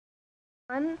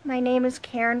My name is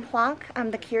Karen Plonk.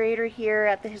 I'm the curator here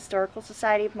at the Historical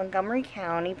Society of Montgomery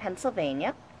County,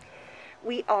 Pennsylvania.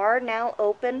 We are now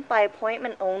open by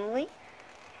appointment only,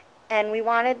 and we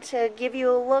wanted to give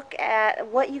you a look at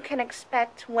what you can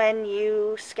expect when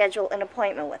you schedule an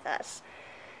appointment with us.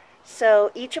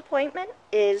 So each appointment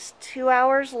is 2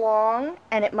 hours long,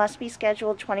 and it must be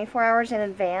scheduled 24 hours in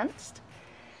advance.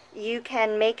 You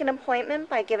can make an appointment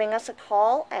by giving us a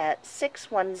call at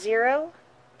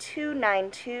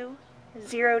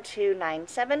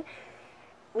 610-292-0297.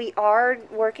 We are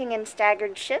working in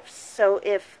staggered shifts, so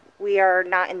if we are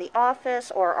not in the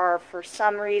office or are for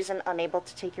some reason unable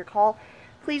to take your call,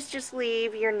 please just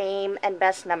leave your name and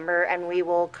best number and we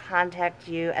will contact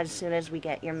you as soon as we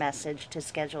get your message to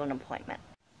schedule an appointment.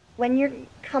 When you're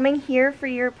coming here for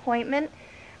your appointment,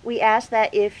 we ask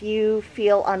that if you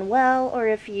feel unwell or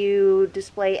if you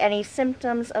display any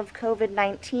symptoms of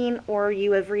COVID-19 or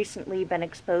you have recently been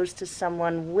exposed to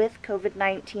someone with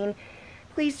COVID-19,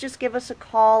 please just give us a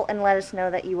call and let us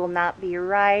know that you will not be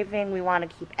arriving. We want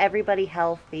to keep everybody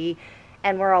healthy,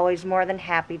 and we're always more than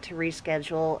happy to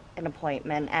reschedule an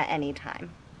appointment at any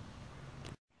time.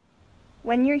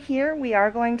 When you're here, we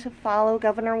are going to follow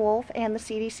Governor Wolf and the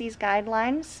CDC's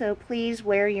guidelines, so please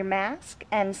wear your mask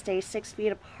and stay 6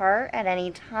 feet apart at any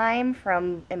time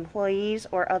from employees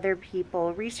or other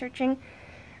people researching.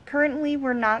 Currently,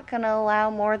 we're not going to allow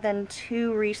more than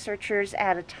 2 researchers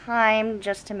at a time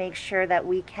just to make sure that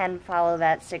we can follow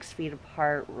that 6 feet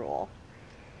apart rule.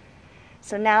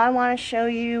 So now I want to show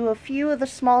you a few of the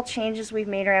small changes we've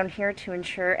made around here to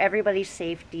ensure everybody's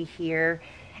safety here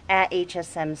at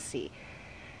HSMC.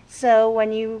 So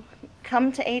when you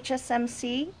come to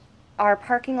HSMC, our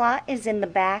parking lot is in the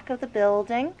back of the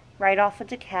building, right off of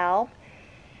DeKalb,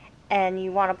 and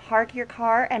you want to park your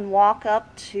car and walk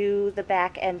up to the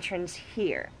back entrance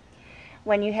here.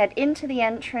 When you head into the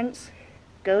entrance,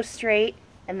 go straight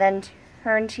and then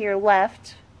turn to your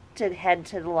left to head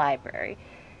to the library.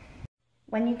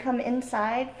 When you come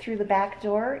inside through the back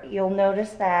door, you'll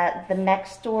notice that the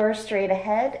next door straight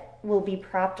ahead will be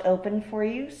propped open for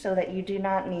you so that you do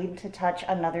not need to touch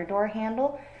another door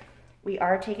handle. We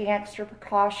are taking extra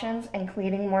precautions and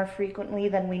cleaning more frequently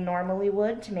than we normally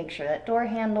would to make sure that door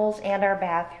handles and our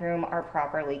bathroom are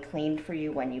properly cleaned for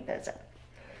you when you visit.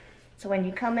 So when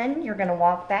you come in, you're going to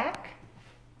walk back.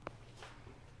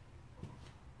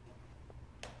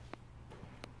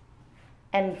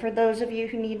 And for those of you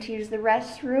who need to use the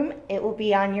restroom, it will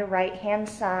be on your right-hand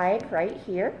side right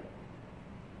here.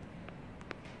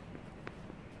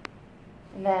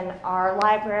 And then our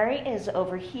library is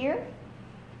over here.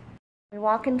 We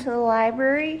walk into the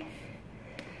library.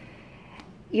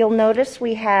 You'll notice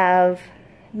we have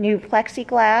new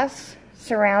plexiglass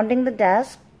surrounding the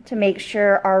desk to make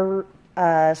sure our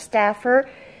staffer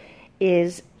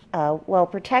is well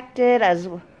protected as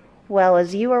well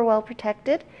as you are well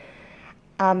protected.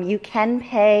 You can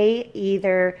pay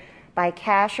either by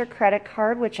cash or credit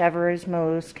card, whichever is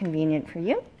most convenient for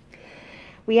you.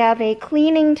 We have a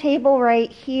cleaning table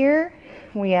right here.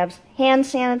 We have hand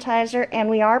sanitizer, and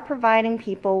we are providing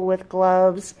people with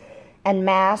gloves and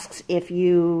masks if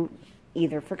you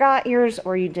either forgot yours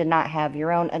or you did not have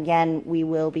your own. Again, we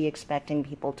will be expecting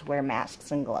people to wear masks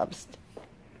and gloves.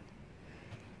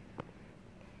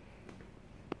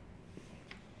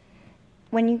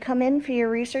 When you come in for your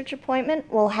research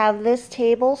appointment, we'll have this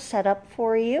table set up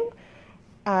for you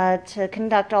to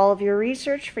conduct all of your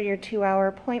research for your 2-hour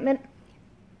appointment.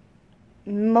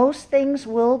 Most things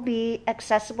will be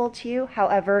accessible to you.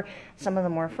 However, some of the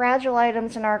more fragile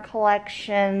items in our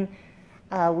collection,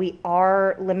 we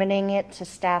are limiting it to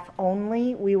staff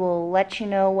only. We will let you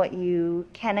know what you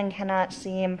can and cannot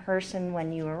see in person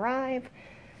when you arrive,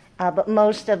 but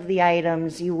most of the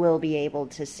items you will be able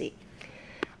to see.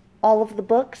 All of the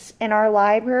books in our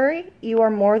library, you are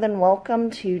more than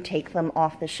welcome to take them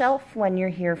off the shelf when you're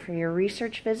here for your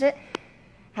research visit.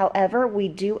 However, we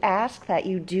do ask that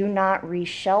you do not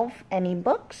reshelf any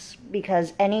books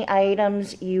because any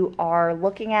items you are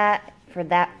looking at for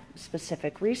that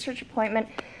specific research appointment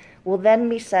will then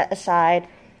be set aside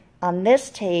on this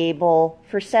table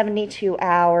for 72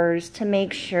 hours to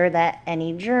make sure that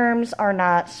any germs are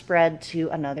not spread to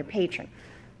another patron.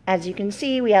 As you can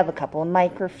see, we have a couple of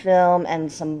microfilm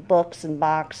and some books and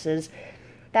boxes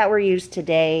that were used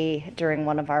today during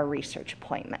one of our research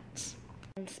appointments.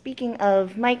 And speaking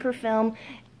of microfilm,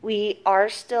 we are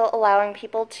still allowing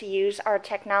people to use our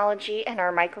technology and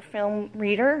our microfilm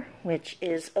reader, which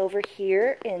is over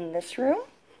here in this room.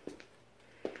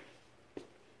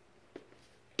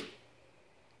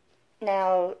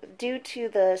 Now, due to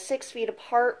the 6 feet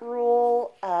apart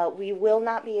rule, we will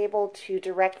not be able to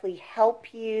directly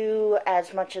help you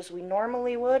as much as we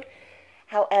normally would.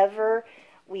 However,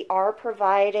 we are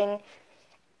providing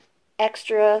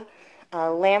extra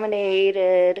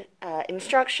laminated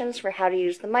instructions for how to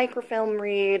use the microfilm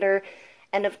reader.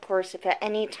 And of course, if at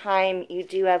any time you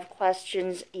do have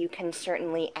questions, you can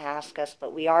certainly ask us,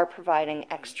 but we are providing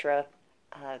extra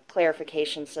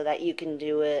clarification so that you can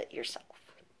do it yourself.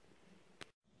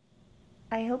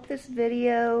 I hope this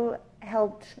video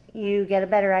helped you get a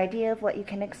better idea of what you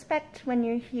can expect when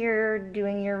you're here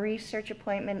doing your research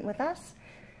appointment with us.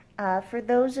 For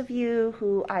those of you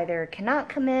who either cannot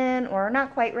come in or are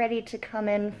not quite ready to come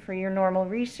in for your normal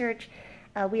research,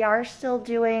 we are still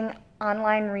doing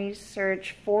online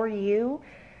research for you.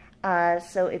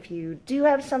 So if you do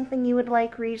have something you would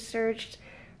like researched,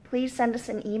 please send us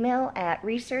an email at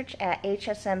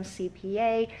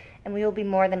research@hsmcpa, and we will be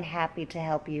more than happy to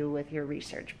help you with your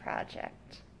research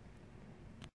project.